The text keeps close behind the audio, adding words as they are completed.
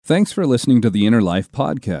Thanks for listening to the Inner Life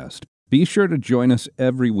Podcast. Be sure to join us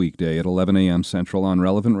every weekday at 11 a.m. Central on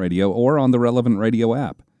Relevant Radio or on the Relevant Radio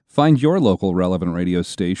app. Find your local Relevant Radio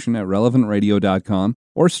station at relevantradio.com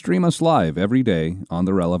or stream us live every day on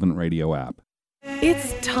the Relevant Radio app.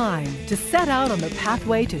 It's time to set out on the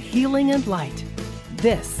pathway to healing and light.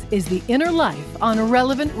 This is The Inner Life on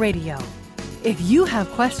Relevant Radio. If you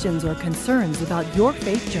have questions or concerns about your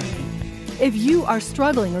faith journey, if you are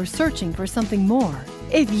struggling or searching for something more,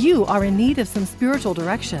 if you are in need of some spiritual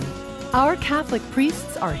direction, our Catholic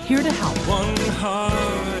priests are here to help. One heart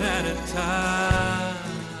at a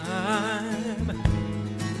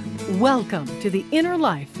time. Welcome to The Inner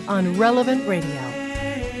Life on Relevant Radio.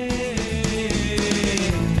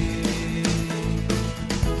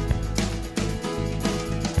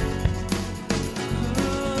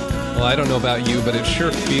 Well, I don't know about you, but it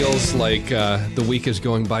sure feels like the week is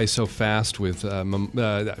going by so fast with,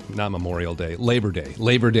 not Memorial Day,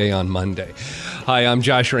 Labor Day on Monday. Hi, I'm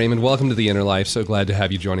Josh Raymond. Welcome to The Inner Life. So glad to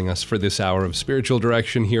have you joining us for this hour of spiritual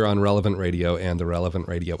direction here on Relevant Radio and the Relevant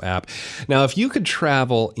Radio app. Now, if you could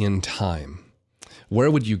travel in time, where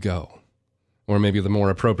would you go? Or maybe the more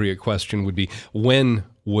appropriate question would be, when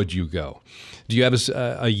would you go? Do you have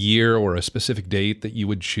a year or a specific date that you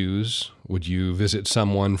would choose? Would you visit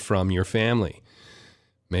someone from your family?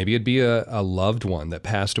 Maybe it'd be a loved one that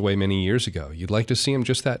passed away many years ago. You'd like to see him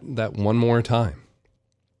just that one more time.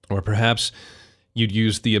 Or perhaps you'd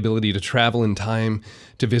use the ability to travel in time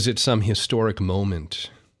to visit some historic moment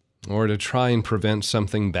or to try and prevent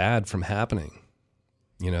something bad from happening.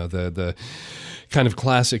 You know, the kind of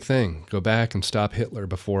classic thing, go back and stop Hitler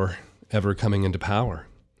before ever coming into power.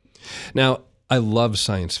 Now, I love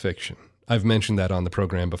science fiction. I've mentioned that on the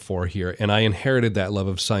program before here, and I inherited that love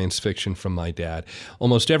of science fiction from my dad.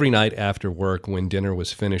 Almost every night after work, when dinner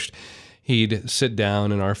was finished, he'd sit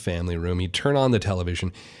down in our family room, he'd turn on the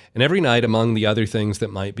television, and every night, among the other things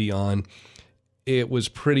that might be on, it was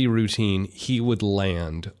pretty routine. He would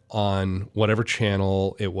land on whatever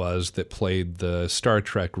channel it was that played the Star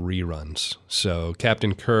Trek reruns. So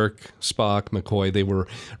Captain Kirk, Spock, McCoy, they were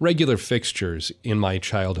regular fixtures in my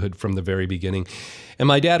childhood from the very beginning. And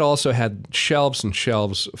my dad also had shelves and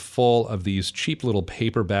shelves full of these cheap little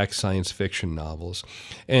paperback science fiction novels.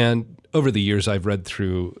 And over the years, I've read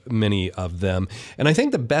through many of them. And I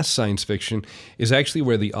think the best science fiction is actually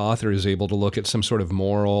where the author is able to look at some sort of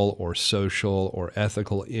moral or social or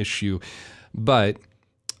ethical issue, but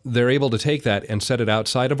they're able to take that and set it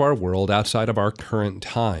outside of our world, outside of our current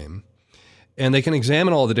time. And they can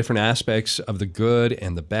examine all the different aspects of the good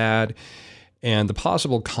and the bad and the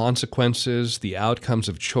possible consequences, the outcomes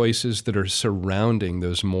of choices that are surrounding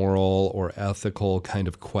those moral or ethical kind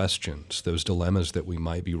of questions, those dilemmas that we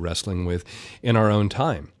might be wrestling with in our own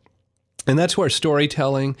time. And that's where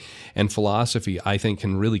storytelling and philosophy, I think,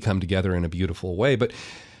 can really come together in a beautiful way. But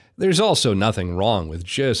there's also nothing wrong with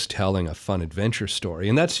just telling a fun adventure story.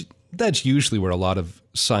 And that's usually where a lot of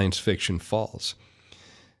science fiction falls.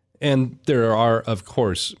 And there are, of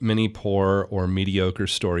course, many poor or mediocre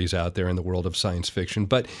stories out there in the world of science fiction,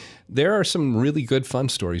 but there are some really good fun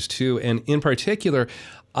stories too. And in particular,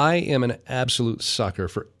 I am an absolute sucker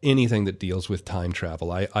for anything that deals with time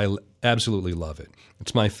travel. I absolutely love it.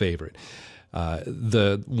 It's my favorite.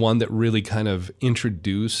 The one that really kind of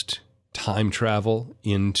introduced time travel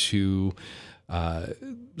into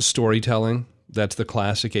storytelling, that's the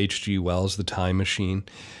classic H.G. Wells, The Time Machine.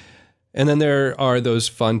 And then there are those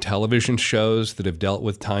fun television shows that have dealt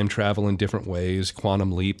with time travel in different ways.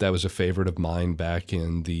 Quantum Leap, that was a favorite of mine back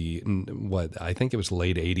in I think it was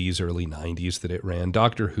late 80s, early 90s that it ran.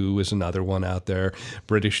 Doctor Who is another one out there,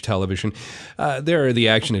 British television. There are the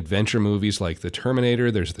action-adventure movies like The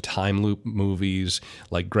Terminator. There's the time loop movies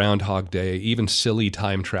like Groundhog Day, even silly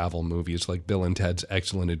time travel movies like Bill and Ted's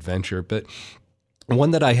Excellent Adventure. But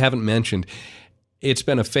one that I haven't mentioned, it's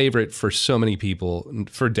been a favorite for so many people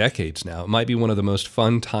for decades now. It might be one of the most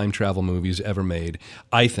fun time travel movies ever made,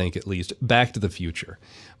 I think at least, Back to the Future.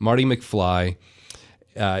 Marty McFly,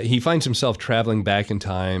 he finds himself traveling back in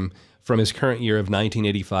time from his current year of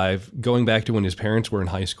 1985, going back to when his parents were in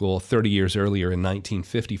high school 30 years earlier in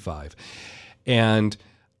 1955. And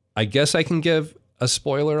I guess I can give a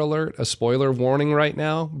spoiler alert, a spoiler warning right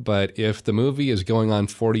now, but if the movie is going on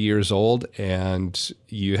 40 years old and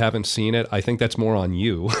you haven't seen it, I think that's more on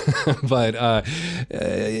you. But,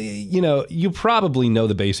 you probably know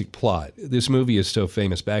the basic plot. This movie is so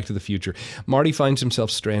famous, Back to the Future. Marty finds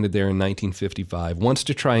himself stranded there in 1955, wants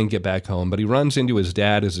to try and get back home, but he runs into his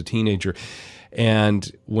dad as a teenager,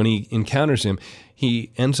 and when he encounters him,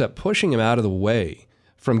 he ends up pushing him out of the way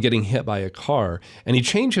from getting hit by a car, and he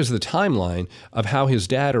changes the timeline of how his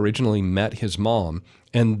dad originally met his mom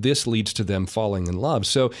And this leads to them falling in love.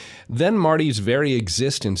 So then Marty's very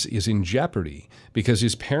existence is in jeopardy because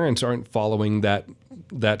his parents aren't following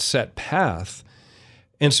that set path.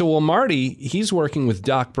 And so while Marty, he's working with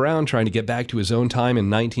Doc Brown trying to get back to his own time in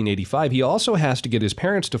 1985, he also has to get his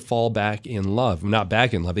parents to fall back in love. Not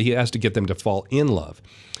back in love, he has to get them to fall in love.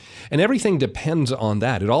 And everything depends on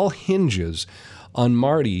that. It all hinges on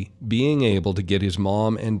Marty being able to get his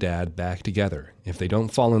mom and dad back together. If they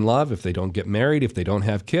don't fall in love, if they don't get married, if they don't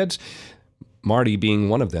have kids, Marty being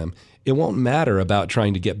one of them, it won't matter about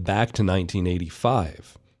trying to get back to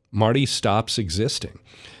 1985. Marty stops existing.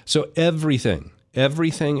 So everything,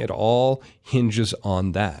 it all hinges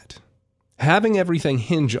on that. Having everything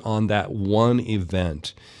hinge on that one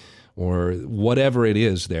event or whatever it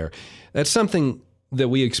is there, that's something that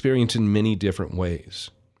we experience in many different ways.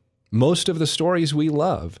 Most of the stories we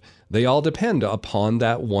love, they all depend upon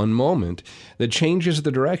that one moment that changes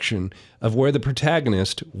the direction of where the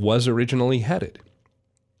protagonist was originally headed.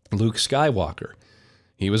 Luke Skywalker,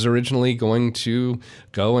 he was originally going to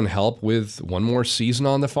go and help with one more season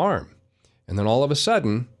on the farm. And then all of a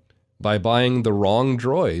sudden, by buying the wrong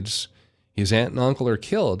droids, his aunt and uncle are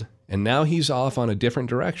killed, and now he's off on a different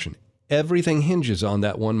direction. Everything hinges on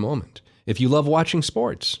that one moment. If you love watching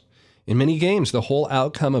sports, in many games, the whole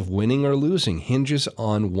outcome of winning or losing hinges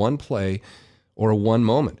on one play or one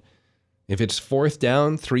moment. If it's 4th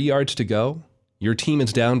down, 3 yards to go, your team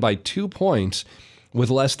is down by 2 points with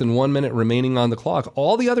less than 1 minute remaining on the clock.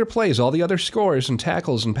 All the other plays, all the other scores and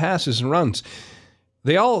tackles and passes and runs,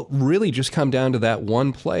 they all really just come down to that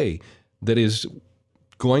one play that is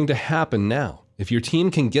going to happen now. If your team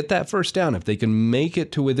can get that first down, if they can make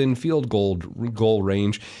it to within field goal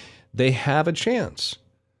range, they have a chance.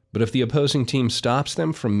 But if the opposing team stops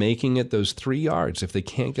them from making it those 3 yards, if they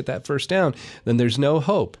can't get that first down, then there's no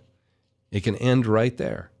hope. It can end right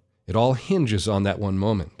there. It all hinges on that one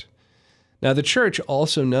moment. Now, the church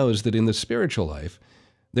also knows that in the spiritual life,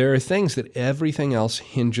 there are things that everything else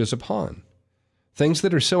hinges upon. Things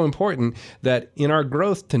that are so important that in our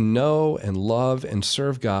growth to know and love and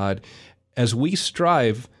serve God, as we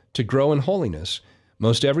strive to grow in holiness,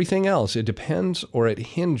 most everything else, it depends or it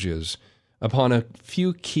hinges upon a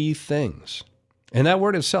few key things. And that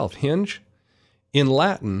word itself, hinge, in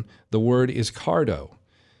Latin, the word is cardo,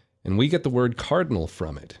 and we get the word cardinal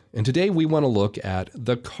from it. And today we want to look at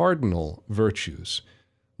the cardinal virtues.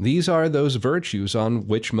 These are those virtues on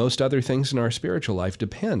which most other things in our spiritual life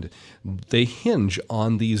depend. They hinge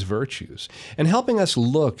on these virtues. And helping us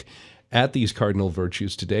look at these cardinal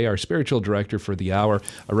virtues today, our spiritual director for the hour,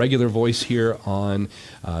 a regular voice here on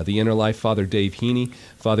The Inner Life, Father Dave Heney.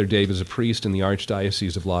 Father Dave is a priest in the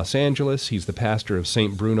Archdiocese of Los Angeles. He's the pastor of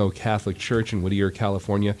St. Bruno Catholic Church in Whittier,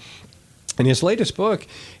 California. And his latest book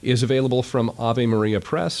is available from Ave Maria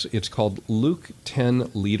Press. It's called Luke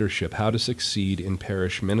 10 Leadership, How to Succeed in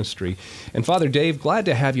Parish Ministry. And Father Dave, glad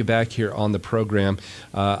to have you back here on the program.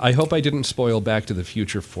 I hope I didn't spoil Back to the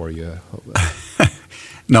Future for you.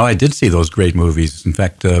 No, I did see those great movies. In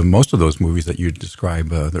fact, most of those movies that you describe,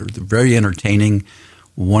 they're very entertaining,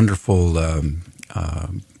 wonderful,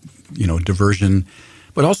 diversion,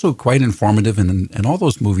 but also quite informative. And all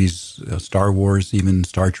those movies, Star Wars, even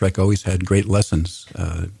Star Trek, always had great lessons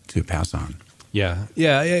to pass on. Yeah,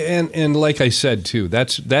 and like I said too,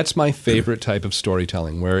 that's my favorite type of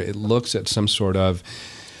storytelling, where it looks at some sort of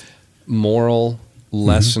moral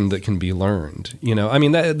lesson that can be learned. I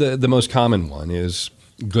mean, the most common one is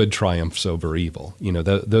good triumphs over evil.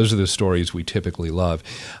 Those are the stories we typically love.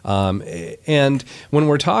 And when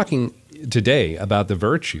we're talking today about the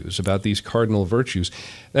virtues, about these cardinal virtues,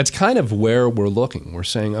 that's kind of where we're looking. We're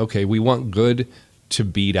saying, okay, we want good to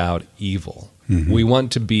beat out evil. Mm-hmm. We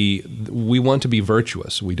want to be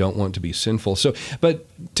virtuous. We don't want to be sinful. So, but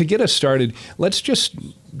to get us started, let's just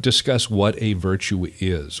discuss what a virtue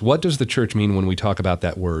is. What does the church mean when we talk about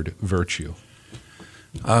that word virtue?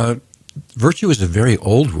 Virtue is a very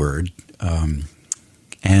old word,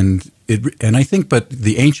 and I think, but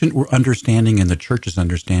the ancient understanding and the church's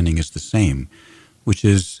understanding is the same, which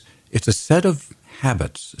is it's a set of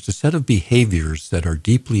habits, it's a set of behaviors that are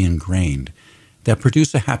deeply ingrained that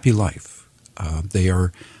produce a happy life. They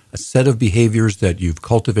are a set of behaviors that you've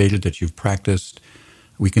cultivated, that you've practiced.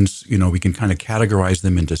 We can kind of categorize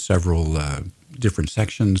them into several different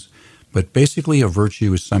sections, but basically a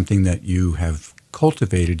virtue is something that you have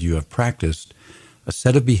cultivated, you have practiced, a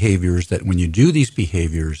set of behaviors that when you do these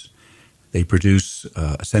behaviors, they produce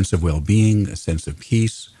a sense of well-being, a sense of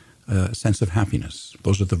peace, a sense of happiness.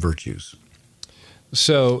 Those are the virtues.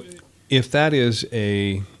 So if it's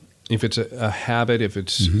a habit, if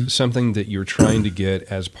it's something that you're trying to get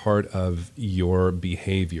as part of your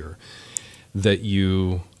behavior, that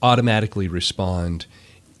you automatically respond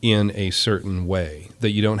in a certain way,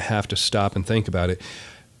 that you don't have to stop and think about it.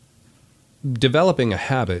 Developing a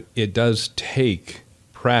habit, it does take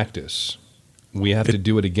practice. We have to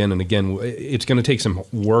do it again and again. It's going to take some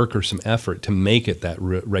work or some effort to make it that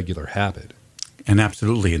regular habit. And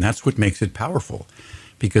absolutely, and that's what makes it powerful.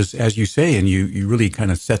 Because as you say, and you really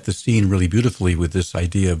kind of set the scene really beautifully with this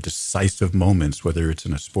idea of decisive moments, whether it's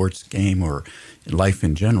in a sports game or in life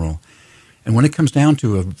in general. And when it comes down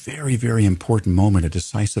to a very, very important moment, a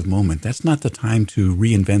decisive moment, that's not the time to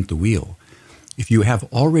reinvent the wheel. If you have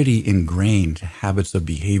already ingrained habits of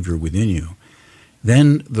behavior within you,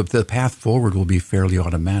 then the path forward will be fairly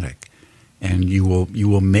automatic. And you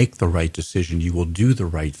will make the right decision. You will do the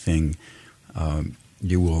right thing.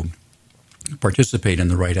 You will participate in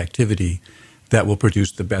the right activity that will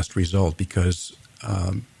produce the best result because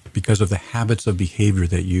of the habits of behavior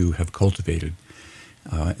that you have cultivated.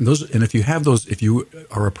 And if you have those, if you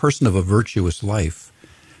are a person of a virtuous life,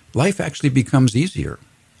 life actually becomes easier.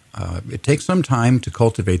 It takes some time to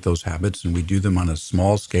cultivate those habits, and we do them on a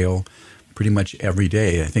small scale pretty much every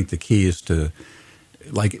day. I think the key is to,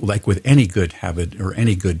 like with any good habit or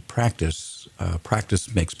any good practice,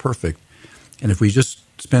 practice makes perfect. And if we just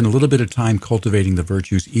spend a little bit of time cultivating the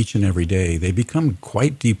virtues each and every day, they become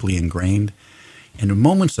quite deeply ingrained. And in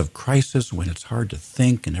moments of crisis, when it's hard to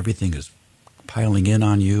think and everything is piling in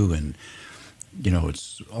on you and,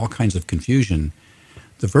 it's all kinds of confusion,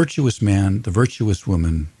 the virtuous man, the virtuous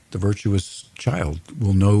woman, the virtuous child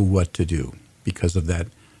will know what to do because of that,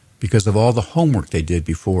 because of all the homework they did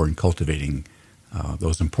before in cultivating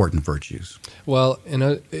those important virtues. Well,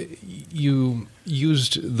 you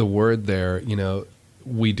used the word there,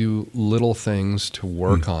 we do little things to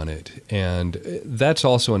work on it. And that's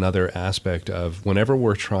also another aspect of whenever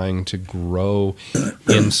we're trying to grow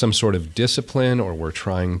in some sort of discipline or we're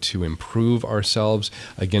trying to improve ourselves.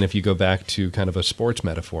 Again, if you go back to kind of a sports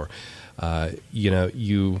metaphor,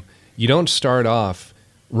 you don't start off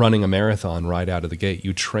running a marathon right out of the gate.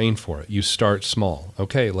 You train for it. You start small.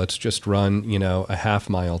 Okay, let's just run, a half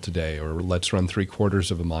mile today, or let's run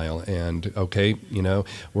 3/4 of a mile. And okay,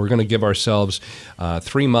 we're going to give ourselves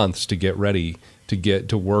 3 months to get ready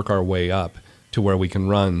to work our way up to where we can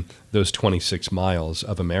run those 26 miles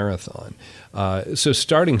of a marathon. So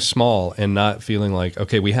starting small and not feeling like,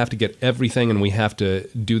 okay, we have to get everything and we have to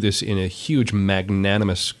do this in a huge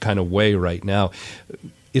magnanimous kind of way right now.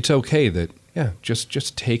 It's okay that,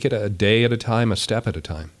 just take it a day at a time, a step at a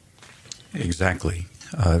time. Exactly.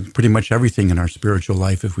 Pretty much everything in our spiritual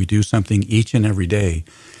life, if we do something each and every day,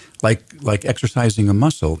 like exercising a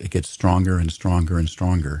muscle, it gets stronger and stronger and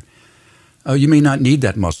stronger. You may not need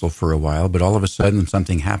that muscle for a while, but all of a sudden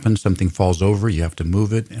something happens, something falls over, you have to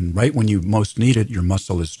move it, and right when you most need it, your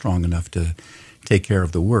muscle is strong enough to take care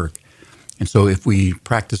of the work. And so if we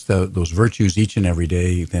practice those virtues each and every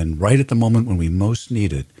day, then right at the moment when we most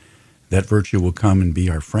need it, that virtue will come and be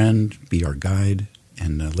our friend, be our guide,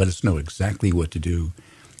 and let us know exactly what to do,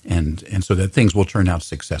 and so that things will turn out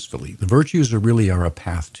successfully. The virtues are a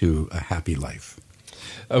path to a happy life.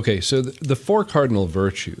 Okay, so the 4 cardinal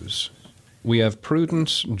virtues, we have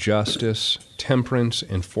prudence, justice, temperance,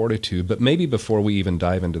 and fortitude, but maybe before we even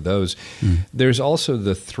dive into those, there's also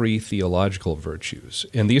the 3 theological virtues,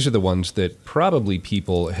 and these are the ones that probably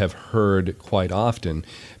people have heard quite often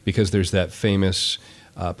because there's that famous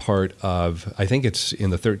part of, I think it's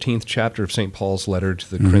in the 13th chapter of St. Paul's letter to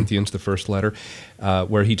the Corinthians, the first letter,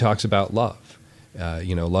 where he talks about love.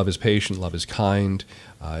 Love is patient, love is kind,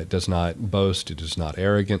 it does not boast, it is not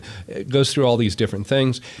arrogant. It goes through all these different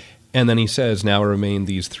things. And then he says, now remain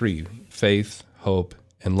these 3, faith, hope,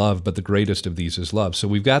 and love, but the greatest of these is love. So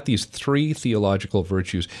we've got these 3 theological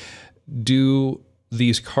virtues. Do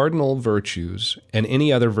these cardinal virtues and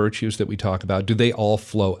any other virtues that we talk about, do they all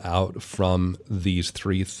flow out from these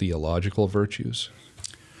 3 theological virtues?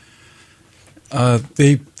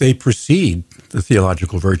 They precede the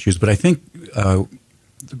theological virtues, but I think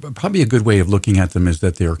probably a good way of looking at them is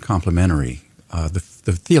that they are complementary.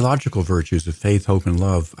 The theological virtues of faith, hope, and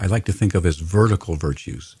love, I like to think of as vertical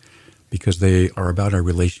virtues because they are about our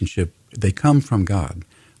relationship. They come from God,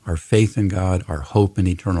 our faith in God, our hope in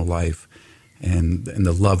eternal life, and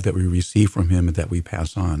the love that we receive from Him and that we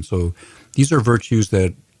pass on. So these are virtues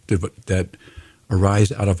that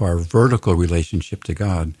arise out of our vertical relationship to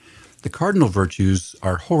God. The cardinal virtues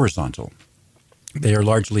are horizontal. They are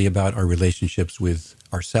largely about our relationships with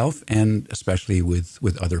ourselves and especially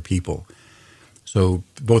with other people. So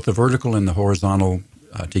both the vertical and the horizontal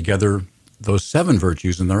together, those 7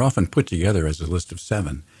 virtues, and they're often put together as a list of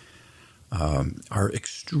 7, are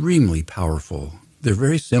extremely powerful. They're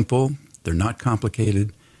very simple. They're not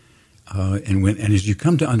complicated. And as you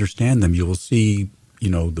come to understand them, you will see,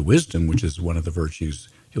 the wisdom, which is one of the virtues.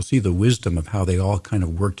 You'll see the wisdom of how they all kind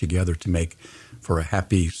of work together to make for a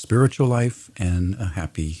happy spiritual life and a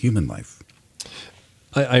happy human life.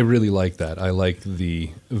 I really like that. I like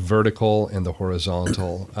the vertical and the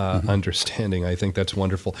horizontal understanding. I think that's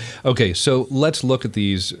wonderful. Okay, so let's look at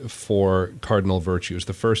these four cardinal virtues.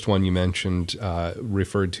 The first one you mentioned,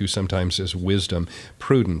 referred to sometimes as wisdom,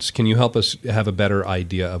 prudence. Can you help us have a better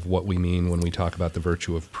idea of what we mean when we talk about the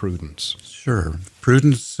virtue of prudence? Sure.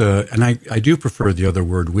 Prudence, and I do prefer the other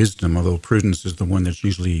word wisdom, although prudence is the one that's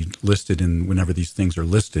usually listed in whenever these things are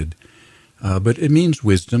listed. But it means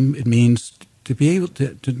wisdom. It means to be able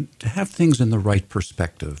to have things in the right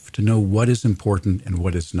perspective, to know what is important and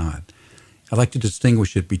what is not. I like to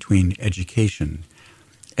distinguish it between education.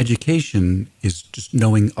 Education is just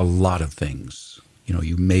knowing a lot of things.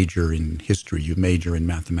 You major in history, you major in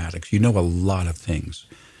mathematics, you know a lot of things.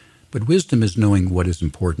 But wisdom is knowing what is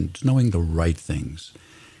important, it's knowing the right things,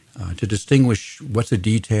 to distinguish what's a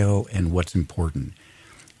detail and what's important.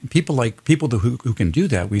 People who can do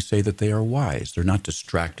that, we say that they are wise. They're not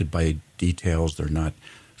distracted by details. They're not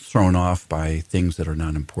thrown off by things that are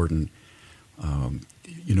not important.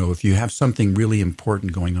 If you have something really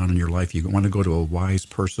important going on in your life, you want to go to a wise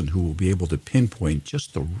person who will be able to pinpoint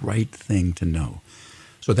just the right thing to know.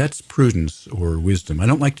 So that's prudence or wisdom. I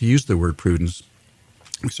don't like to use the word prudence.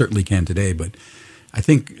 We certainly can today, but I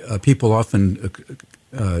think people often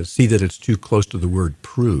see that it's too close to the word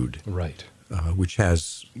prude. Right. Which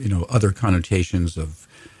has, other connotations of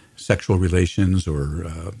sexual relations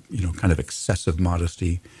or, kind of excessive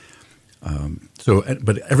modesty.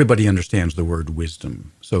 But everybody understands the word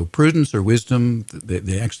wisdom. So prudence or wisdom,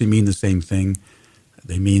 they actually mean the same thing.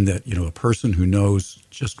 They mean that, a person who knows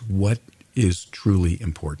just what is truly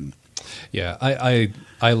important. Yeah,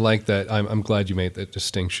 I like that. I'm glad you made that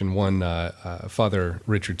distinction. One, Father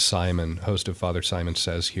Richard Simon, host of Father Simon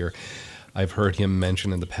Says here, I've heard him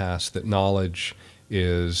mention in the past that knowledge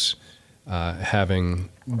is having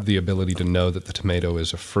the ability to know that the tomato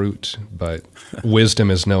is a fruit, but wisdom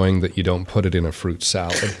is knowing that you don't put it in a fruit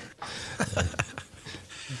salad.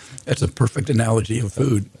 That's a perfect analogy of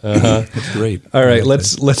food. That's great. All right,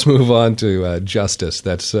 let's move on to justice.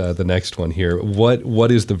 That's the next one here. What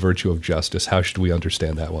is the virtue of justice? How should we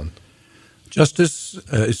understand that one? Justice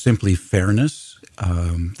is simply fairness.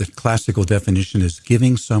 The classical definition is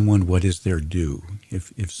giving someone what is their due.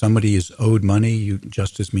 If somebody is owed money,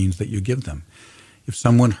 justice means that you give them. If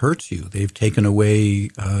someone hurts you, they've taken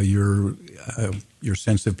away your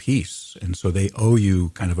sense of peace, and so they owe you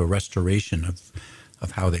kind of a restoration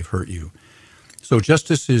of how they've hurt you. So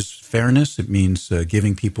justice is fairness. It means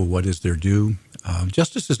giving people what is their due.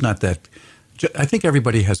 Justice is not that. I think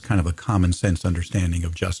everybody has kind of a common sense understanding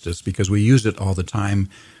of justice because we use it all the time.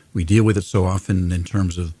 We deal with it so often in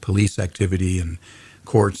terms of police activity and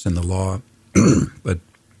courts and the law, but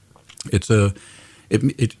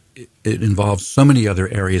it involves so many other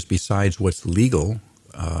areas besides what's legal.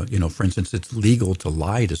 For instance, it's legal to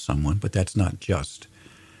lie to someone, but that's not just.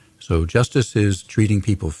 So justice is treating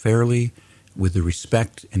people fairly with the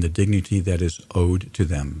respect and the dignity that is owed to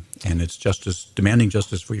them, and it's demanding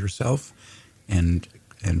justice for yourself and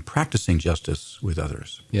practicing justice with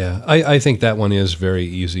others. Yeah, I think that one is very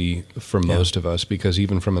easy for most of us because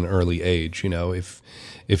even from an early age,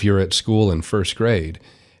 if you're at school in first grade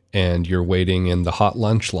and you're waiting in the hot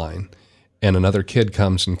lunch line and another kid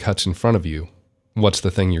comes and cuts in front of you, what's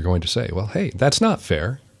the thing you're going to say? Well, hey, that's not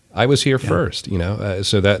fair. I was here first,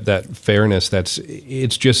 so that fairness,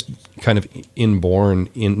 it's just kind of inborn,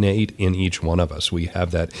 innate in each one of us. We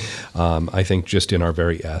have that, I think, just in our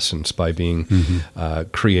very essence by being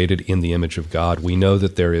created in the image of God. We know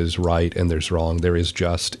that there is right and there's wrong, there is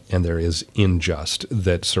just and there is unjust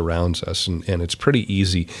that surrounds us, and it's pretty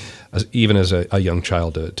easy, even as a young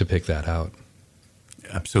child, to pick that out.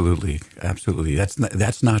 Absolutely.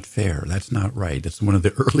 That's not fair. That's not right. It's one of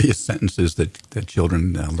the earliest sentences that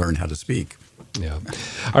children learn how to speak. Yeah.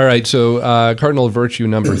 All right. So cardinal virtue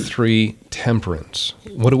number 3, temperance.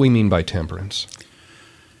 What do we mean by temperance?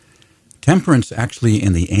 Temperance actually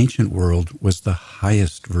in the ancient world was the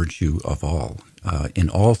highest virtue of all. In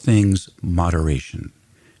all things, moderation.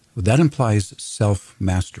 That implies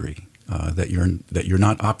self-mastery, that you're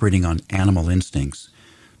not operating on animal instincts,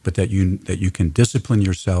 but that you can discipline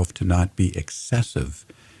yourself to not be excessive,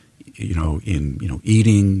 in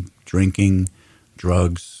eating, drinking,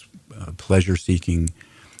 drugs, pleasure seeking.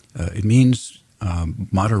 It means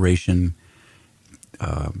moderation,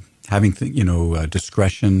 having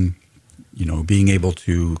discretion, being able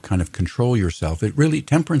to kind of control yourself.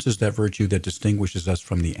 Temperance is that virtue that distinguishes us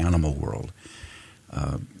from the animal world.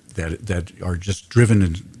 that are just driven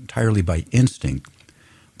entirely by instinct.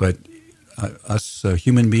 But us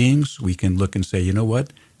human beings, we can look and say, you know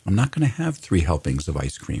what? I'm not going to have 3 helpings of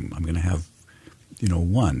ice cream. I'm going to have,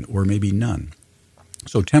 1 or maybe none.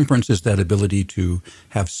 So temperance is that ability to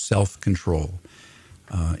have self-control.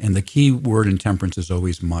 And the key word in temperance is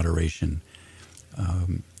always moderation.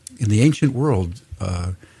 In the ancient world,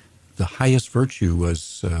 the highest virtue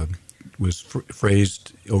was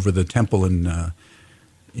phrased over the temple in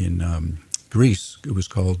Greece. It was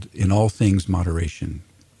called "in all things moderation,"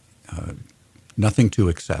 nothing to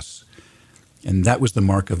excess, and that was the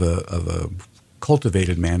mark of a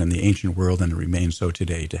cultivated man in the ancient world, and it remains so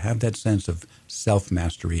today. To have that sense of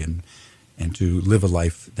self-mastery and to live a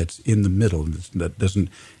life that's in the middle, that doesn't,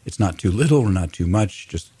 it's not too little or not too much,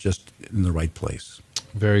 just in the right place.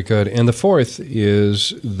 Very good. And the fourth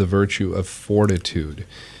is the virtue of fortitude.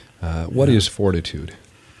 What is fortitude?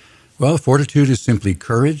 Well, fortitude is simply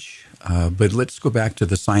courage. But let's go back to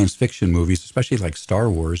the science fiction movies, especially like Star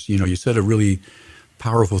Wars. You said a really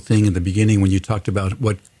powerful thing in the beginning when you talked about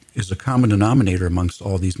what is a common denominator amongst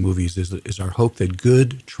all these movies is our hope that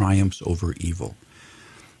good triumphs over evil.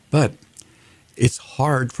 But it's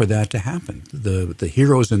hard for that to happen. The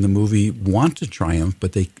heroes in the movie want to triumph,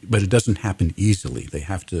 but it doesn't happen easily. They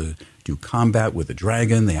have to do combat with a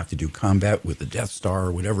dragon. They have to do combat with the Death Star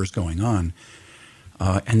or whatever's going on.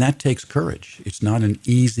 And that takes courage. It's not an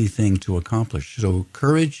easy thing to accomplish. So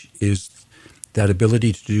courage is that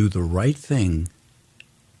ability to do the right thing,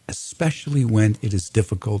 especially when it is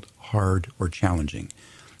difficult, hard, or challenging.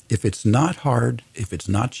 If it's not hard, if it's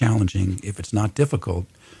not challenging, if it's not difficult,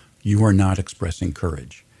 you are not expressing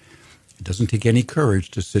courage. It doesn't take any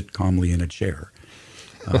courage to sit calmly in a chair.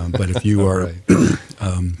 But if you are,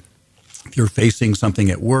 if you're facing something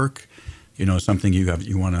at work, something you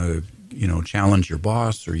want to, challenge your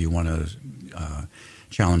boss, or you want to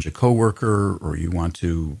challenge a coworker, or you want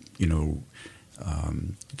to,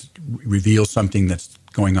 reveal something that's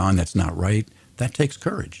going on that's not right, that takes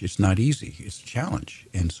courage. It's not easy. It's a challenge.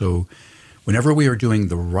 And so whenever we are doing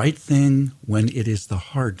the right thing when it is the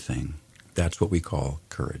hard thing, that's what we call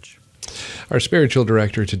courage. Our spiritual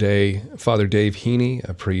director today, Father Dave Heney,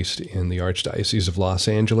 a priest in the Archdiocese of Los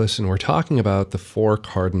Angeles, and we're talking about the 4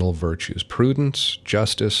 cardinal virtues: prudence,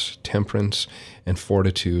 justice, temperance, and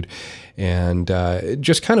fortitude. And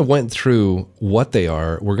just kind of went through what they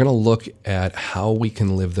are. We're going to look at how we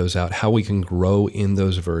can live those out, how we can grow in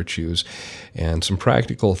those virtues, and some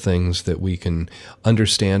practical things that we can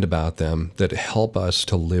understand about them that help us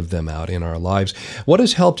to live them out in our lives. What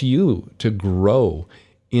has helped you to grow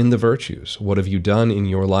in the virtues? What have you done in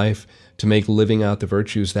your life to make living out the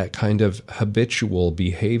virtues that kind of habitual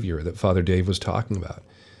behavior that Father Dave was talking about?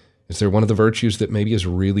 Is there one of the virtues that maybe is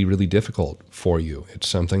really, really difficult for you? It's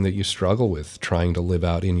something that you struggle with trying to live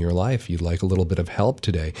out in your life. You'd like a little bit of help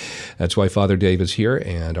today. That's why Father Dave is here,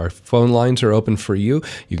 and our phone lines are open for you.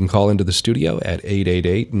 You can call into the studio at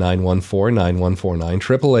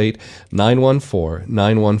 888-914-9149,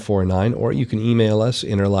 888-914-9149, or you can email us,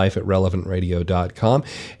 innerlife@relevantradio.com,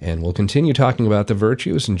 and we'll continue talking about the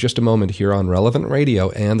virtues in just a moment here on Relevant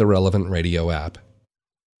Radio and the Relevant Radio app.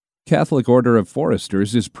 Catholic Order of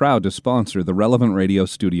Foresters is proud to sponsor the Relevant Radio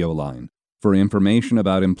studio line. For information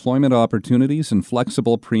about employment opportunities and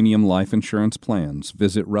flexible premium life insurance plans,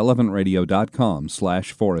 visit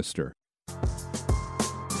relevantradio.com/forester.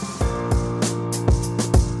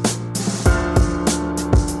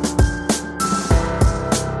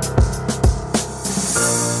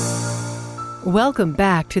 Welcome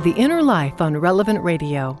back to The Inner Life on Relevant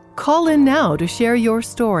Radio. Call in now to share your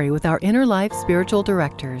story with our Inner Life spiritual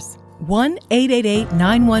directors.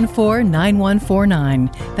 1-888-914-9149.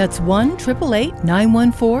 That's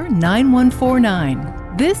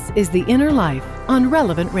 1-888-914-9149. This is The Inner Life on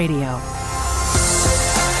Relevant Radio.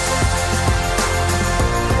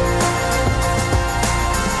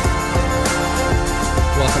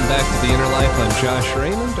 Welcome back to The Inner Life. I'm Josh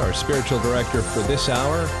Raymond, our spiritual director for this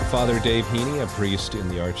hour. Father Dave Heney, a priest in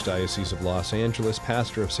the Archdiocese of Los Angeles,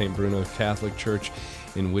 pastor of St. Bruno Catholic Church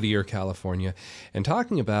in Whittier, California, and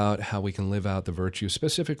talking about how we can live out the virtues,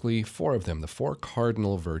 specifically 4 of them, the 4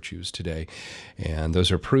 cardinal virtues today. And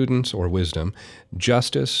those are prudence or wisdom,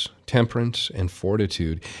 justice, temperance, and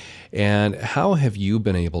fortitude. And how have you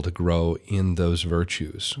been able to grow in those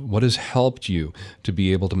virtues? What has helped you to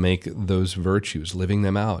be able to make those virtues, living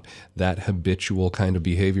them out, that habitual kind of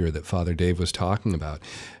behavior that Father Dave was talking about?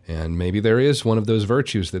 And maybe there is one of those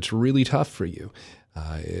virtues that's really tough for you.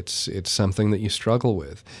 It's something that you struggle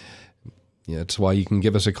with. Yeah, that's why you can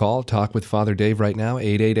give us a call. Talk with Father Dave right now,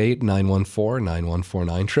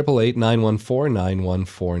 888-914-9149,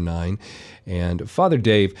 888-914-9149. And Father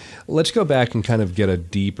Dave, let's go back and kind of get a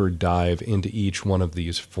deeper dive into each one of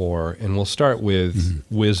these four. And we'll start with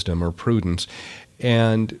wisdom or prudence.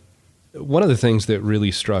 And one of the things that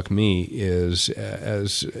really struck me is,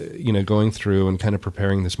 as going through and kind of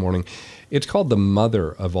preparing this morning, it's called the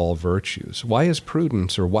mother of all virtues. Why is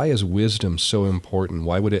prudence, or why is wisdom so important?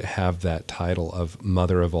 Why would it have that title of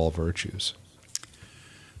mother of all virtues?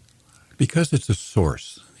 Because it's a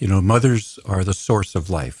source. Mothers are the source of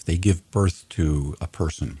life. They give birth to a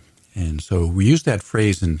person. And so we use that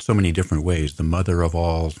phrase in so many different ways. The mother of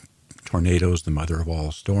all tornadoes, the mother of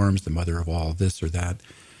all storms, the mother of all this or that.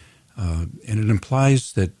 And it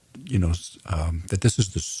implies that, that this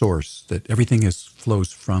is the source, that everything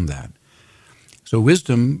flows from that. So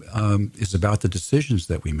wisdom is about the decisions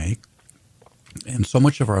that we make. And so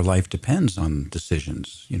much of our life depends on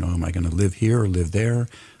decisions. Am I going to live here or live there,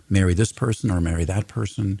 marry this person or marry that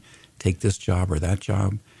person, take this job or that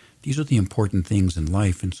job? These are the important things in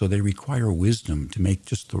life, and so they require wisdom to make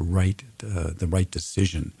just the right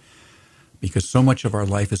decision. Because so much of our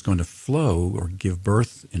life is going to flow or give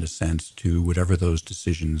birth, in a sense, to whatever those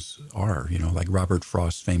decisions are. Like Robert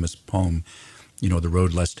Frost's famous poem, The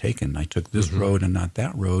Road Less Taken. I took this road and not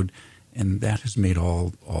that road, and that has made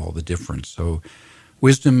all the difference. So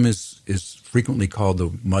wisdom is frequently called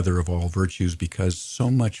the mother of all virtues because so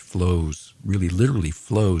much flows, really literally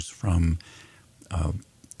flows from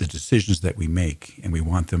the decisions that we make, and we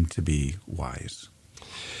want them to be wise.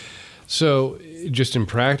 So, just in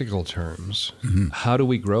practical terms, how do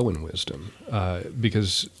we grow in wisdom?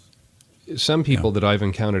 Because some people that I've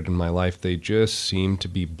encountered in my life, they just seem to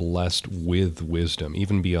be blessed with wisdom,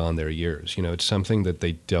 even beyond their years. It's something that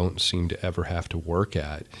they don't seem to ever have to work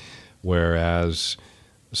at, whereas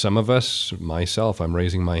some of us, myself, I'm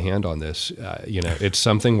raising my hand on this, it's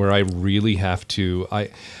something where I really have to...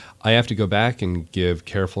 I have to go back and give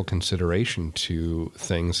careful consideration to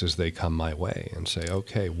things as they come my way and say,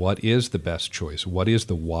 okay, what is the best choice? What is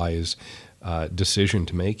the wise decision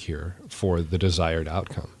to make here for the desired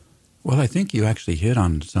outcome? Well, I think you actually hit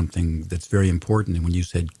on something that's very important when you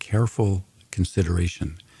said careful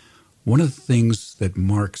consideration. One of the things that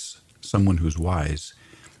marks someone who's wise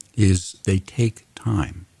is they take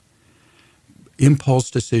time. Impulse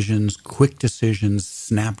decisions, quick decisions,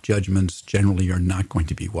 snap judgments generally are not going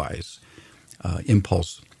to be wise.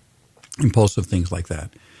 Impulsive things like that.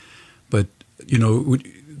 But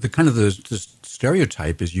the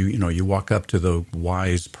stereotype is you walk up to the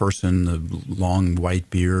wise person, the long white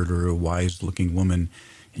beard or a wise looking woman,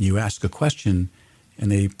 and you ask a question,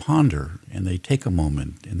 and they ponder and they take a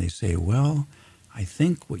moment and they say, well, I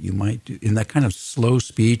think what you might do, in that kind of slow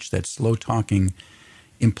speech, that slow talking,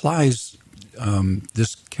 implies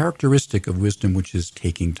this characteristic of wisdom, which is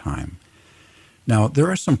taking time. Now,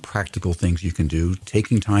 there are some practical things you can do.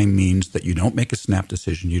 Taking time means that you don't make a snap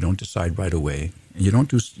decision, you don't decide right away, and you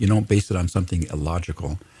don't base it on something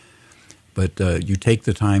illogical. But you take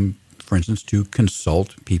the time, for instance, to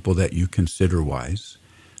consult people that you consider wise.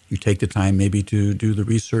 You take the time maybe to do the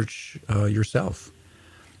research yourself.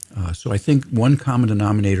 So I think one common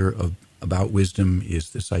denominator about wisdom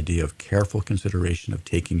is this idea of careful consideration, of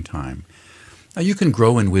taking time. Now, you can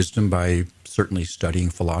grow in wisdom by certainly studying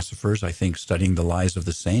philosophers. I think studying the lives of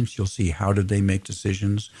the saints, you'll see how did they make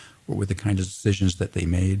decisions, what were the kind of decisions that they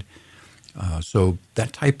made. So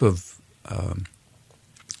that type of,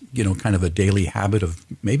 kind of a daily habit of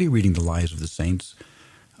maybe reading the lives of the saints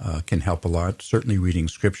can help a lot. Certainly reading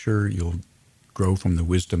Scripture, you'll grow from the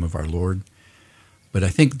wisdom of our Lord. But I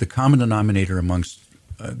think the common denominator amongst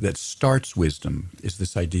that starts wisdom is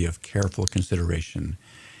this idea of careful consideration.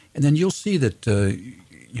 And then you'll see that,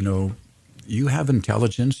 you have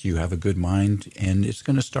intelligence, you have a good mind, and it's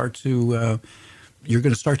going to start to, you're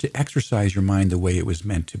going to start to exercise your mind the way it was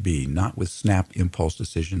meant to be, not with snap impulse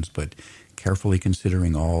decisions, but carefully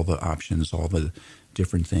considering all the options, all the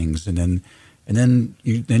different things, and then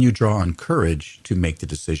you draw on courage to make the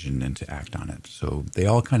decision and to act on it. So they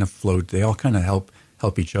all kind of float, they all kind of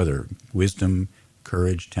help each other: wisdom,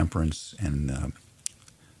 courage, temperance, and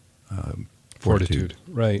fortitude.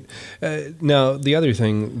 Right. Now, the other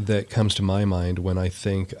thing that comes to my mind when I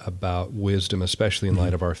think about wisdom, especially in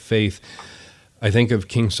light of our faith, I think of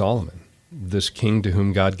King Solomon, this king to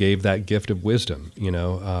whom God gave that gift of wisdom,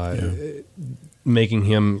 making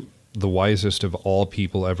him the wisest of all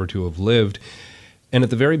people ever to have lived. And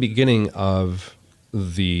at the very beginning of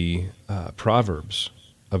the Proverbs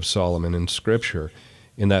of Solomon in Scripture,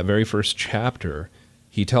 in that very first chapter,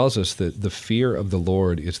 he tells us that the fear of the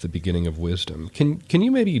Lord is the beginning of wisdom. Can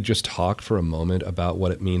you maybe just talk for a moment about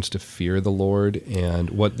what it means to fear the Lord and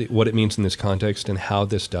what it means in this context and how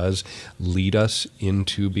this does lead us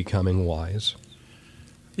into becoming wise?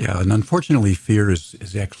 Yeah, and unfortunately, fear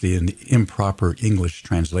is actually an improper English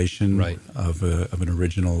translation Right. of an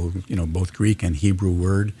original, both Greek and Hebrew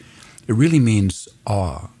word. It really means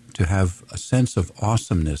awe, to have a sense of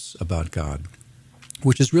awesomeness about God,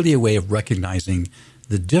 which is really a way of recognizing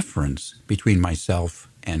the difference between myself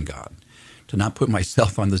and God. To not put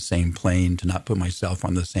myself on the same plane, to not put myself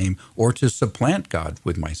on the same, or to supplant God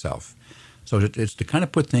with myself. So it's to kind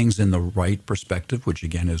of put things in the right perspective, which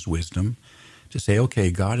again is wisdom. To say,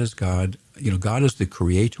 okay, God is God. God is the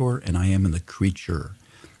creator, and I am the creature.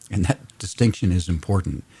 And that distinction is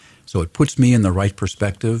important. So it puts me in the right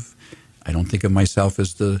perspective. I don't think of myself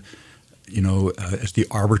as the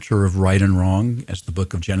arbiter of right and wrong, as the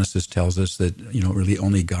book of Genesis tells us that, really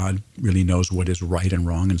only God really knows what is right and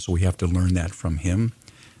wrong. And so we have to learn that from him.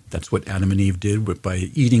 That's what Adam and Eve did. But by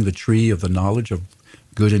eating the tree of the knowledge of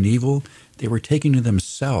good and evil, they were taking to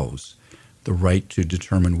themselves the right to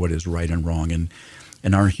determine what is right and wrong. And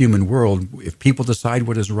in our human world, if people decide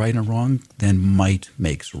what is right and wrong, then might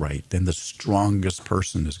makes right. Then the strongest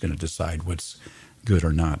person is going to decide what's good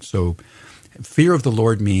or not. So fear of the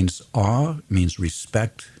Lord means awe, means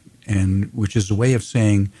respect, and which is a way of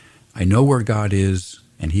saying, I know where God is,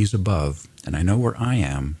 and he's above, and I know where I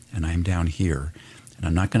am, and I'm down here. And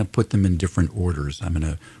I'm not going to put them in different orders. I'm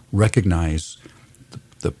going to recognize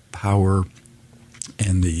the power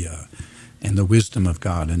and the wisdom of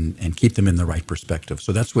God and keep them in the right perspective.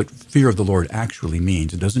 So that's what fear of the Lord actually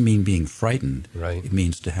means. It doesn't mean being frightened. Right. It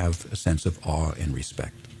means to have a sense of awe and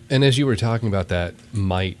respect. And as you were talking about that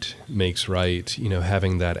might makes right,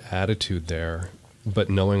 having that attitude there, but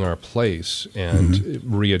knowing our place and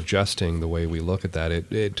readjusting the way we look at that,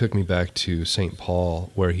 it took me back to St. Paul,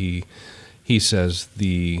 where he says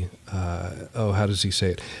how does he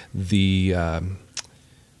say it?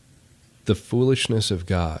 The foolishness of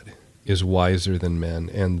God is wiser than men,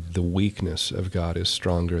 and the weakness of God is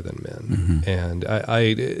stronger than men. And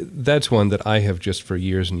I that's one that I have just for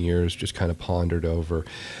years and years just kind of pondered over,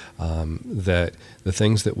 that the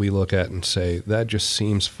things that we look at and say, that just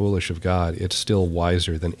seems foolish of God, it's still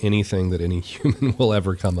wiser than anything that any human will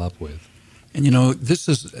ever come up with. And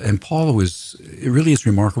Paul it really is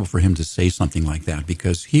remarkable for him to say something like that,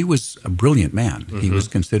 because he was a brilliant man. He was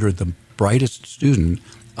considered the brightest student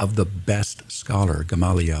of the best scholar,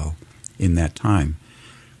 Gamaliel, in that time.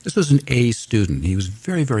 This was an A student. He was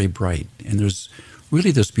very, very bright. And there's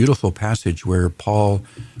really this beautiful passage where Paul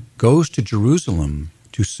goes to Jerusalem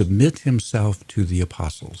to submit himself to the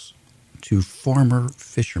apostles, to former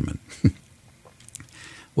fishermen.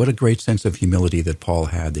 What a great sense of humility that Paul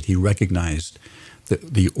had, that he recognized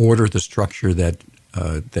the order, the structure that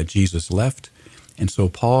Jesus left. And so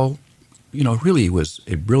Paul, really was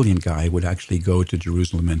a brilliant guy, would actually go to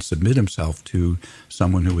Jerusalem and submit himself to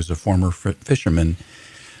someone who was a former fisherman.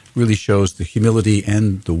 Really shows the humility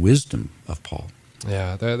and the wisdom of Paul.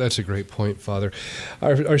 Yeah, that's a great point, Father.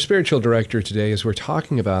 Our spiritual director today, as we're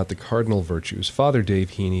talking about the cardinal virtues, Father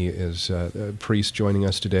Dave Heney is a priest joining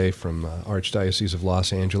us today from Archdiocese of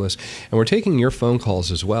Los Angeles. And we're taking your phone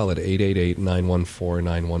calls as well at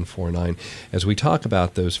 888-914-9149 as we talk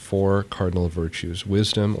about those four cardinal virtues: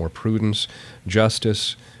 wisdom or prudence,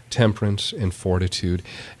 justice, temperance, and fortitude.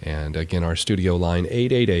 And again, our studio line,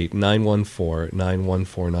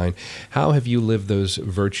 888-914-9149. How have you lived those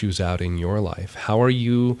virtues out in your life? How are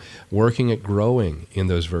you working at growing in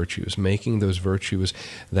those virtues, making those virtues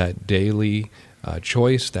that daily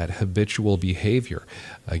choice, that habitual behavior?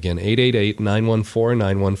 Again,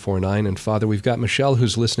 888-914-9149. And Father, we've got Michelle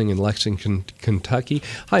who's listening in Lexington, Kentucky.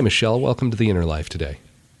 Hi, Michelle. Welcome to the Inner Life today.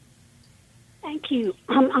 Thank you.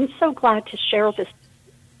 I'm so glad to share this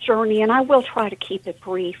journey, and I will try to keep it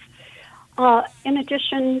brief. In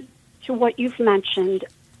addition to what you've mentioned,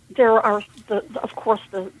 there are, of course,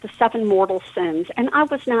 the seven mortal sins, and I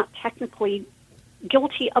was not technically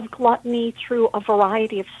guilty of gluttony through a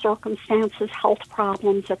variety of circumstances, health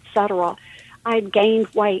problems, etc. I had gained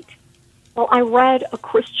weight. Well, I read a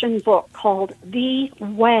Christian book called The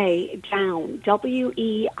Way Down,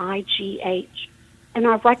 W-E-I-G-H, and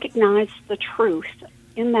I recognized the truth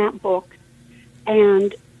in that book.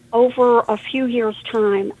 And over a few years'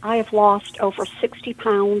 time, I have lost over 60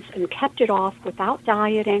 pounds and kept it off without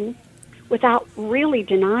dieting, without really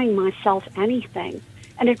denying myself anything.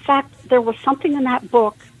 And in fact, there was something in that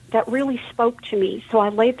book that really spoke to me. So I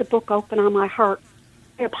laid the book open on my heart.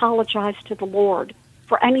 I apologized to the Lord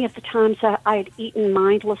for any of the times that I had eaten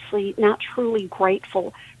mindlessly, not truly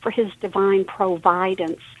grateful for his divine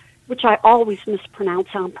providence, which I always mispronounce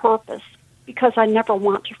on purpose because I never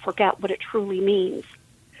want to forget what it truly means.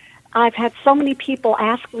 I've had so many people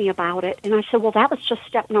ask me about it, and I said, well, that was just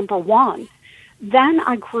step number one. Then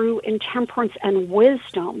I grew in temperance and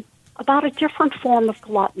wisdom about a different form of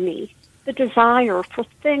gluttony, the desire for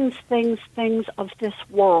things of this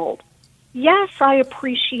world. Yes, I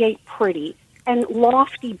appreciate pretty and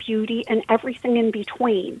lofty beauty and everything in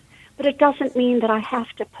between, but it doesn't mean that I have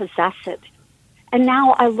to possess it. And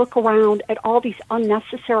now I look around at all these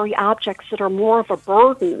unnecessary objects that are more of a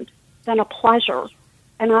burden than a pleasure,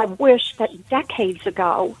 and I wish that decades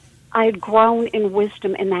ago I had grown in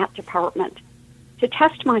wisdom in that department. To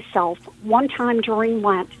test myself, one time during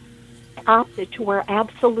Lent, I opted to wear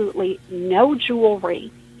absolutely no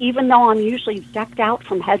jewelry, even though I'm usually decked out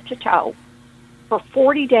from head to toe. For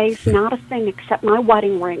 40 days, not a thing except my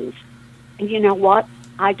wedding rings. And you know what?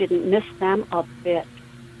 I didn't miss them a bit.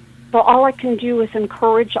 So all I can do is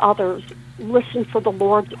encourage others, listen for the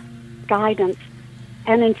Lord's guidance.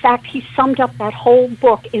 And in fact, he summed up that whole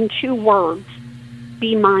book in 2 words,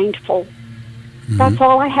 be mindful. Mm-hmm. That's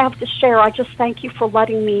all I have to share. I just thank you for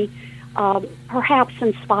letting me perhaps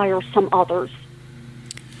inspire some others.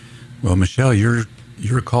 Well, Michelle, your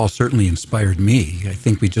call certainly inspired me. I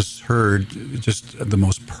think we just heard just the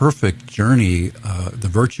most perfect journey, the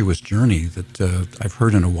virtuous journey that I've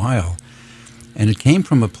heard in a while. And it came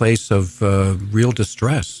from a place of real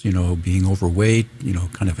distress, being overweight,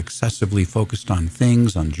 kind of excessively focused on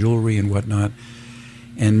things, on jewelry and whatnot.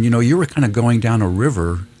 And, you were kind of going down a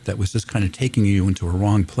river that was just kind of taking you into a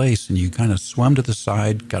wrong place, and you kind of swam to the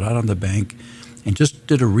side, got out on the bank, and just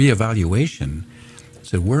did a reevaluation.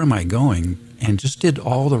 Said, where am I going? And just did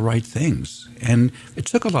all the right things. And it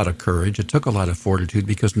took a lot of courage. It took a lot of fortitude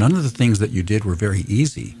because none of the things that you did were very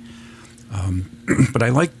easy. But I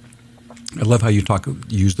love how you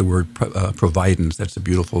use the word providence. That's a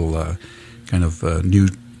beautiful kind of new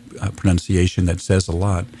pronunciation that says a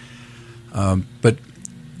lot. But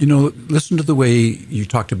listen to the way you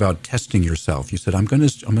talked about testing yourself. You said, I'm going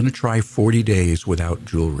to try 40 days without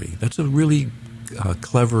jewelry. That's a really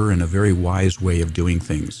clever and a very wise way of doing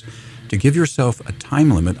things. To give yourself a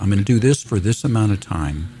time limit, I'm going to do this for this amount of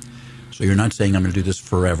time. So you're not saying I'm going to do this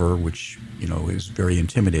forever, which, is very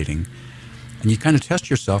intimidating. And you kind of test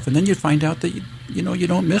yourself, and then you find out that, you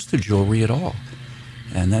don't miss the jewelry at all.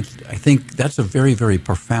 And I think that's a very, very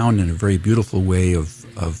profound and a very beautiful way of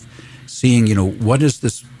seeing, what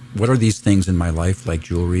are these things in my life, like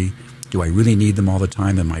jewelry? Do I really need them all the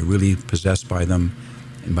time? Am I really possessed by them?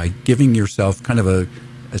 And by giving yourself kind of a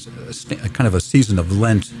season of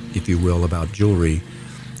Lent, if you will, about jewelry,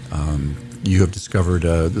 you have discovered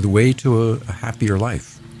the way to a happier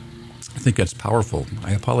life. I think that's powerful.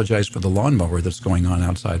 I apologize for the lawnmower that's going on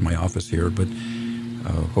outside my office here, but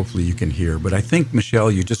hopefully you can hear. But I think,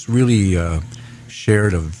 Michelle, you just really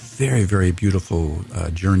shared a very, very beautiful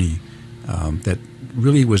journey that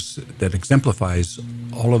really that exemplifies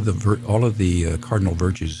all of the cardinal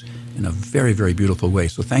virtues in a very, very beautiful way.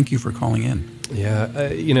 So thank you for calling in. Yeah,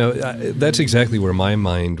 that's exactly where my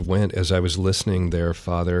mind went as I was listening there,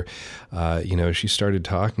 Father. She started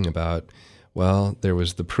talking about, well, there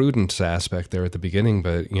was the prudence aspect there at the beginning,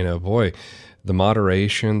 but, boy, the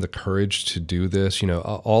moderation, the courage to do this,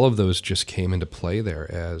 all of those just came into play there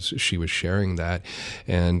as she was sharing that.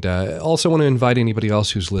 And I also want to invite anybody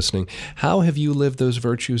else who's listening, how have you lived those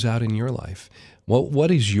virtues out in your life?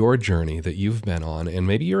 What is your journey that you've been on? And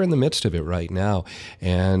maybe you're in the midst of it right now,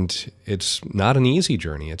 and it's not an easy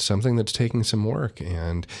journey. It's something that's taking some work,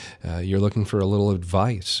 and you're looking for a little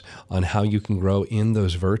advice on how you can grow in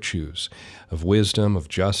those virtues of wisdom, of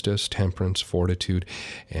justice, temperance, fortitude.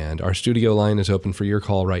 And our studio line is open for your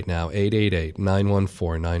call right now,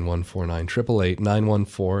 888-914-9149,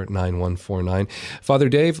 888-914-9149. Father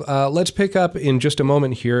Dave, let's pick up in just a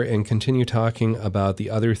moment here and continue talking about the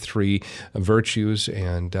other 3 virtues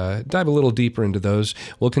and dive a little deeper into those.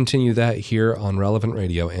 We'll continue that here on Relevant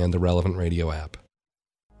Radio and the Relevant Radio app.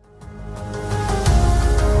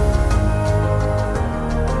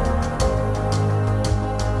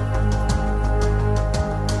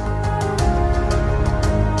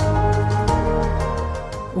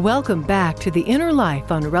 Welcome back to The Inner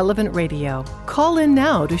Life on Relevant Radio. Call in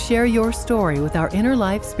now to share your story with our Inner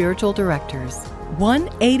Life Spiritual Directors.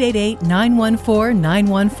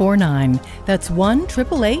 1-888-914-9149. That's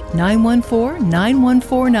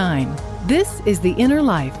 1-888-914-9149. This is The Inner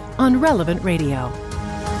Life on Relevant Radio.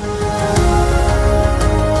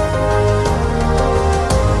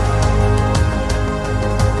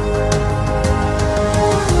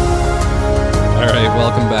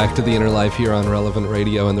 back to The Inner Life here on Relevant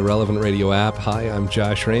Radio and the Relevant Radio app. Hi, I'm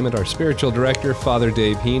Josh Raymond, our spiritual director, Father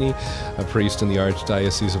Dave Heney, a priest in the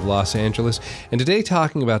Archdiocese of Los Angeles, and today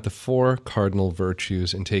talking about the 4 cardinal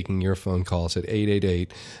virtues and taking your phone calls at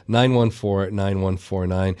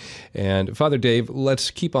 888-914-9149. And Father Dave,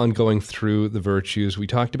 let's keep on going through the virtues. We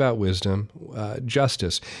talked about wisdom,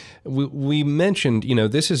 justice. We mentioned,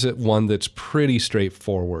 this is one that's pretty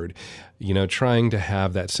straightforward. Trying to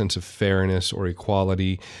have that sense of fairness or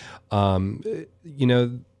equality. I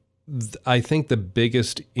think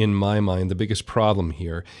in my mind, the biggest problem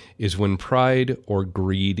here is when pride or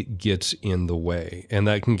greed gets in the way, and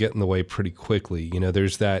that can get in the way pretty quickly.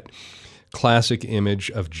 There's that classic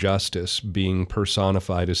image of justice being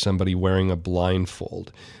personified as somebody wearing a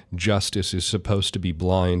blindfold. Justice is supposed to be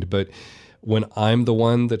blind, but when I'm the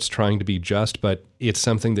one that's trying to be just, but it's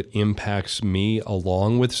something that impacts me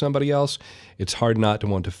along with somebody else, it's hard not to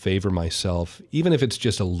want to favor myself, even if it's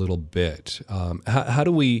just a little bit. How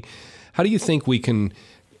do you think we can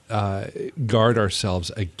guard ourselves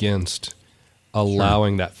against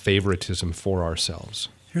allowing that favoritism for ourselves?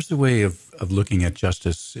 Here's a way of looking at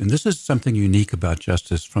justice, and this is something unique about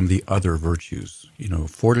justice from the other virtues.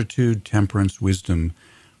 Fortitude, temperance, wisdom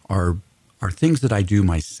are things that I do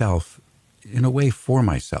myself in a way for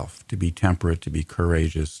myself, to be temperate, to be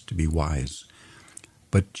courageous, to be wise.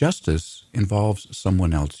 But justice involves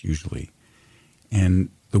someone else usually. And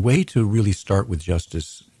the way to really start with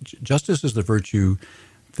justice is the virtue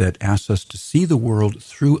that asks us to see the world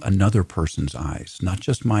through another person's eyes, not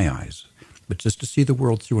just my eyes, but just to see the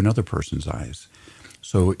world through another person's eyes.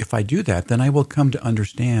 So if I do that, then I will come to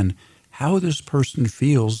understand how this person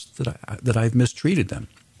feels that I've mistreated them,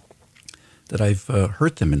 that I've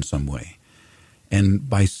hurt them in some way. And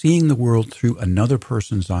by seeing the world through another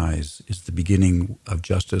person's eyes is the beginning of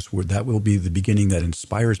justice, where that will be the beginning that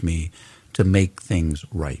inspires me to make things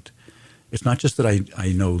right. It's not just that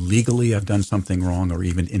I know legally I've done something wrong or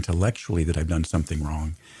even intellectually that I've done something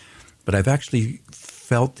wrong, but I've actually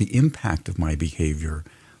felt the impact of my behavior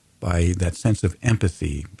by that sense of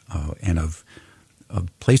empathy and of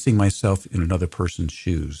placing myself in another person's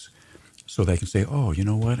shoes so that I can say, oh, you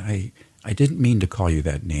know what, I didn't mean to call you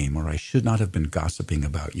that name, or I should not have been gossiping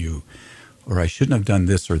about you, or I shouldn't have done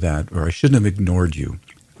this or that, or I shouldn't have ignored you,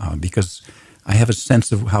 because I have a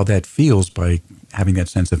sense of how that feels by having that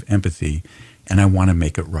sense of empathy, and I want to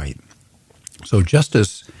make it right. So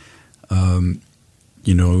justice, even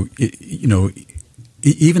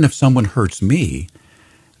if someone hurts me,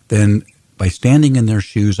 then by standing in their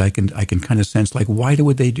shoes, I can kind of sense, like, why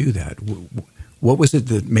would they do that? What was it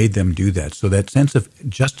that made them do that? So that sense of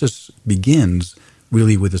justice begins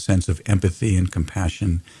really with a sense of empathy and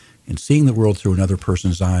compassion and seeing the world through another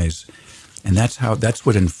person's eyes. And that's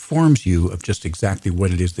what informs you of just exactly what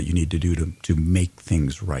it is that you need to do to make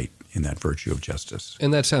things right in that virtue of justice.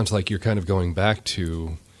 And that sounds like you're kind of going back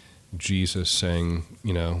to Jesus saying,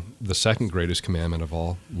 the second greatest commandment of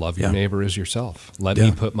all, love your neighbor as yourself. Let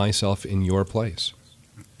me put myself in your place.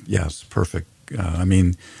 Yes, perfect.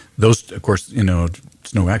 Those, of course,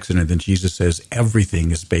 it's no accident that Jesus says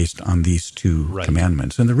everything is based on these 2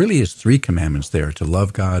 commandments. And there really is 3 commandments there: to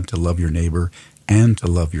love God, to love your neighbor, and to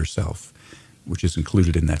love yourself, which is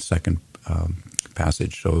included in that second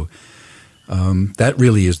passage. So that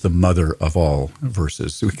really is the mother of all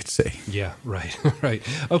verses, we could say. Yeah, right, right.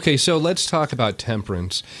 Okay, so let's talk about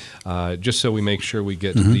temperance, just so we make sure we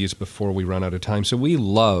get to these before we run out of time. So we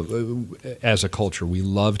love, as a culture, we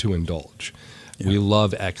love to indulge. Yeah. We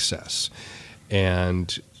love excess.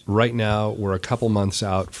 And right now, we're a couple months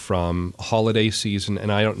out from holiday season,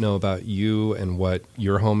 and I don't know about you and what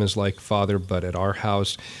your home is like, Father, but at our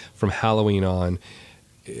house, from Halloween on,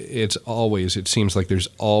 it seems like there's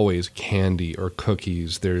always candy or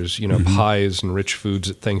cookies. There's, pies and rich foods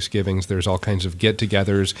at Thanksgivings. There's all kinds of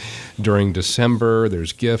get-togethers during December.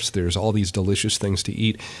 There's gifts. There's all these delicious things to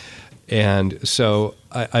eat. And so,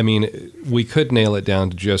 we could nail it down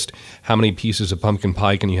to just how many pieces of pumpkin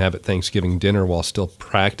pie can you have at Thanksgiving dinner while still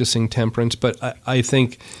practicing temperance. But I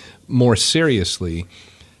think more seriously,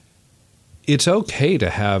 it's okay to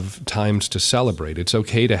have times to celebrate. It's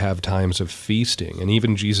okay to have times of feasting. And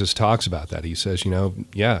even Jesus talks about that. He says,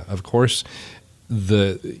 of course,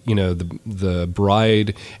 the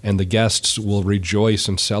bride and the guests will rejoice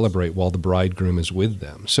and celebrate while the bridegroom is with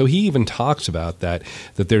them. So he even talks about that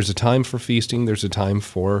there's a time for feasting, there's a time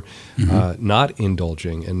for not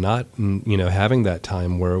indulging and not, having that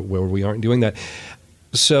time where we aren't doing that.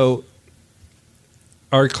 So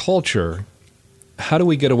our culture, how do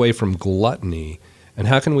we get away from gluttony, and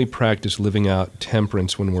how can we practice living out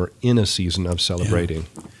temperance when we're in a season of celebrating?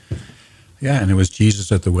 Yeah, and it was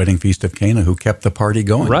Jesus at the wedding feast of Cana who kept the party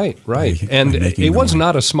going. Right. And it was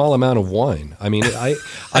not a small amount of wine. I mean,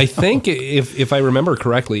 I think if I remember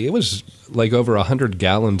correctly, it was like over 100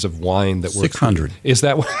 gallons of wine that were 600. Is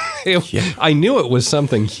that what? Yeah. I knew it was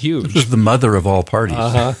something huge. It was the mother of all parties.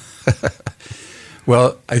 Uh-huh.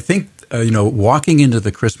 Well, I think walking into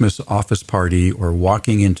the Christmas office party or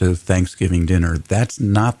walking into Thanksgiving dinner, that's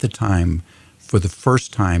not the time for the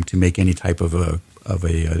first time to make any type of a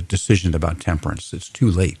decision about temperance. It's too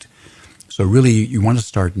late. So really, you want to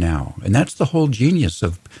start now. And that's the whole genius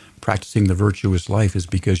of practicing the virtuous life, is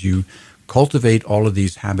because you cultivate all of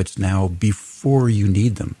these habits now before you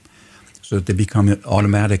need them, so that they become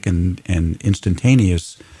automatic and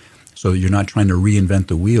instantaneous, so that you're not trying to reinvent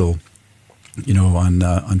the wheel,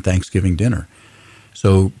 on Thanksgiving dinner.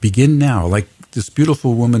 So begin now. Like this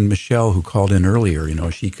beautiful woman, Michelle, who called in earlier,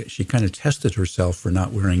 she kind of tested herself for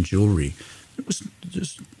not wearing jewelry. It was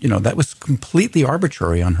just, that was completely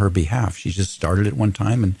arbitrary on her behalf. She just started at one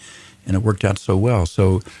time and it worked out so well.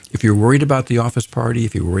 So if you're worried about the office party,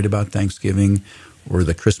 if you're worried about Thanksgiving or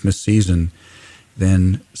the Christmas season,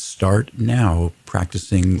 then start now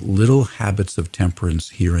practicing little habits of temperance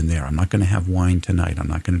here and there. I'm not going to have wine tonight. I'm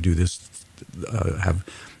not going to do this.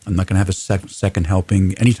 I'm not going to have a second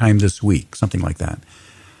helping anytime this week, something like that.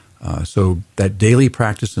 So that daily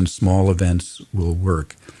practice and small events will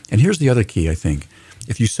work. And here's the other key, I think.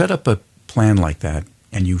 If you set up a plan like that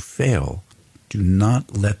and you fail, do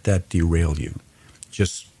not let that derail you.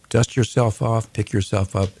 Just dust yourself off, pick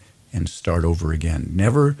yourself up, and start over again.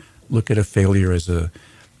 Never look at a failure as a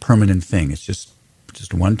permanent thing. It's just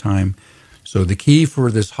one time. So the key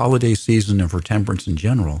for this holiday season and for temperance in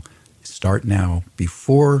general, start now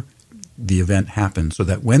before the event happens, so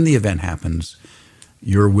that when the event happens,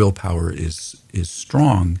 your willpower is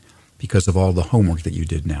strong because of all the homework that you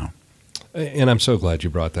did now. And I'm so glad you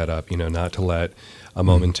brought that up, not to let a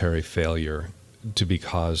momentary failure to be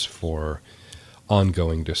cause for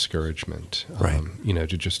ongoing discouragement. Right.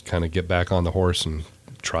 To just kind of get back on the horse and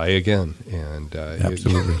try again, and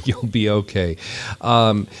Absolutely. You'll be okay.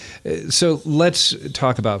 So let's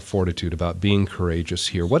talk about fortitude, about being courageous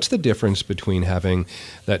here. What's the difference between having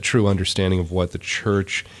that true understanding of what the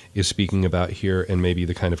church is speaking about here and maybe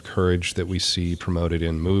the kind of courage that we see promoted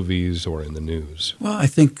in movies or in the news? Well, I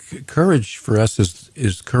think courage for us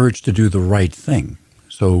is courage to do the right thing.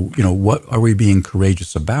 So, what are we being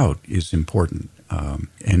courageous about is important.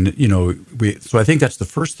 So I think that's the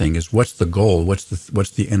first thing, is what's the goal? What's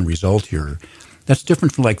the end result here? That's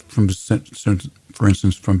different from for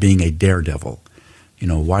instance, from being a daredevil.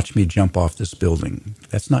 Watch me jump off this building.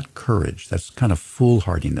 That's not courage. That's kind of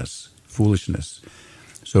foolhardiness, foolishness.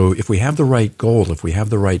 So if we have the right goal, if we have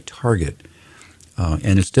the right target,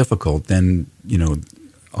 and it's difficult, then,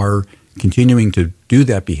 our continuing to do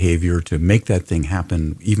that behavior, to make that thing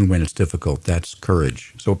happen, even when it's difficult, that's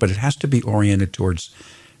courage. So, but it has to be oriented towards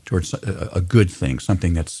a good thing,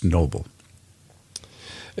 something that's noble.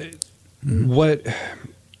 What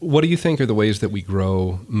do you think are the ways that we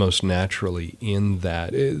grow most naturally in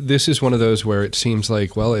that? This is one of those where it seems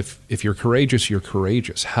like, well, if you're courageous, you're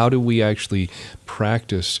courageous. How do we actually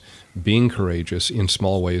practice being courageous in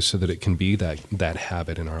small ways so that it can be that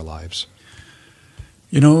habit in our lives?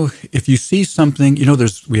 If you see something,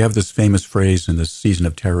 we have this famous phrase in this season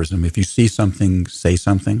of terrorism: if you see something, say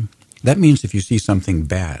something. That means if you see something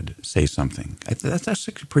bad, say something. That's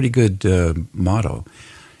a pretty good motto.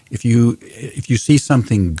 If you see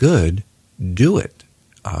something good, do it.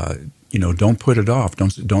 Don't put it off.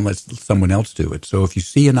 Don't let someone else do it. So if you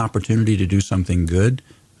see an opportunity to do something good,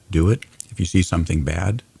 do it. If you see something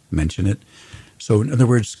bad, mention it. So in other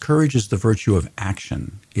words, courage is the virtue of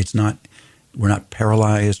action. We're not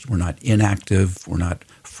paralyzed. We're not inactive. We're not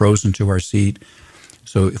frozen to our seat.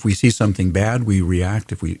 So if we see something bad, we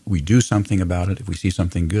react. If we do something about it, if we see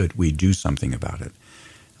something good, we do something about it.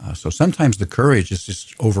 So sometimes the courage is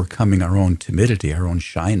just overcoming our own timidity, our own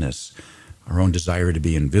shyness, our own desire to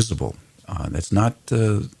be invisible. That's not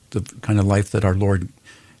the kind of life that our Lord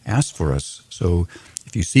asks for us. So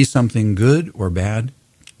if you see something good or bad,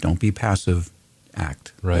 don't be passive.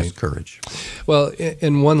 Act. Right. That's courage. Well,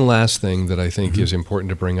 and one last thing that I think is important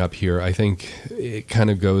to bring up here, I think it kind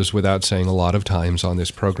of goes without saying a lot of times on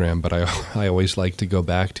this program, but I always like to go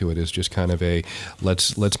back to it, is just kind of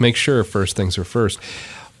let's make sure first things are first.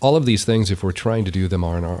 All of these things, if we're trying to do them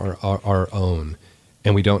on our own,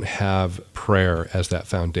 and we don't have prayer as that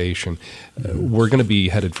foundation, we're going to be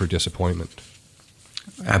headed for disappointment.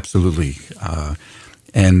 Absolutely.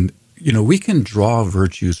 And we can draw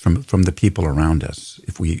virtues from the people around us.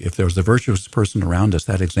 If there's a virtuous person around us,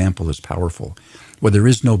 that example is powerful. Well, there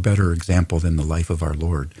is no better example than the life of our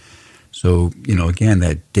Lord. So, again,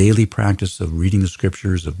 that daily practice of reading the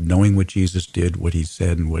scriptures, of knowing what Jesus did, what he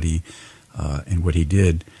said, and what he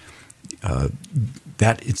did,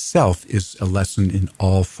 that itself is a lesson in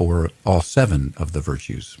all 7 of the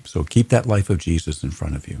virtues. So keep that life of Jesus in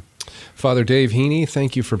front of you. Father Dave Heney,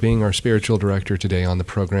 thank you for being our spiritual director today on the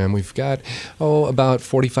program. We've got, about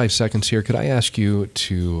 45 seconds here. Could I ask you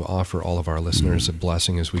to offer all of our listeners a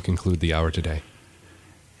blessing as we conclude the hour today?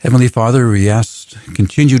 Heavenly Father, we ask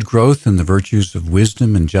continued growth in the virtues of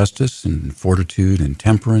wisdom and justice and fortitude and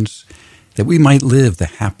temperance, that we might live the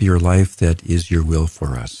happier life that is your will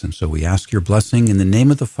for us. And so we ask your blessing in the name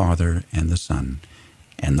of the Father and the Son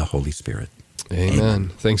and the Holy Spirit. Amen.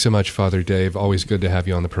 Thanks so much, Father Dave. Always good to have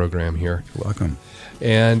you on the program here. You're welcome.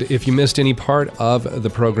 And if you missed any part of the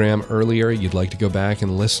program earlier, you'd like to go back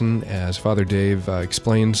and listen as Father Dave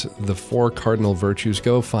explains the 4 cardinal virtues,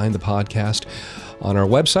 go find the podcast on our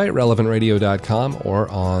website, relevantradio.com, or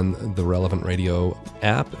on the Relevant Radio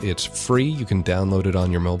app. It's free. You can download it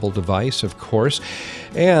on your mobile device, of course.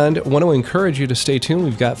 And I want to encourage you to stay tuned.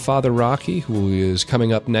 We've got Father Rocky, who is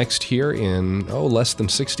coming up next here in, less than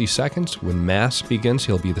 60 seconds. When Mass begins,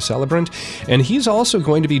 he'll be the celebrant. And he's also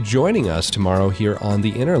going to be joining us tomorrow here on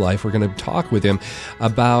The Inner Life. We're going to talk with him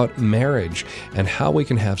about marriage and how we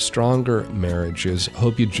can have stronger marriages.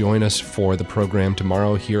 Hope you join us for the program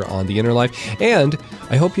tomorrow here on The Inner Life. And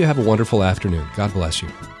I hope you have a wonderful afternoon. God bless you.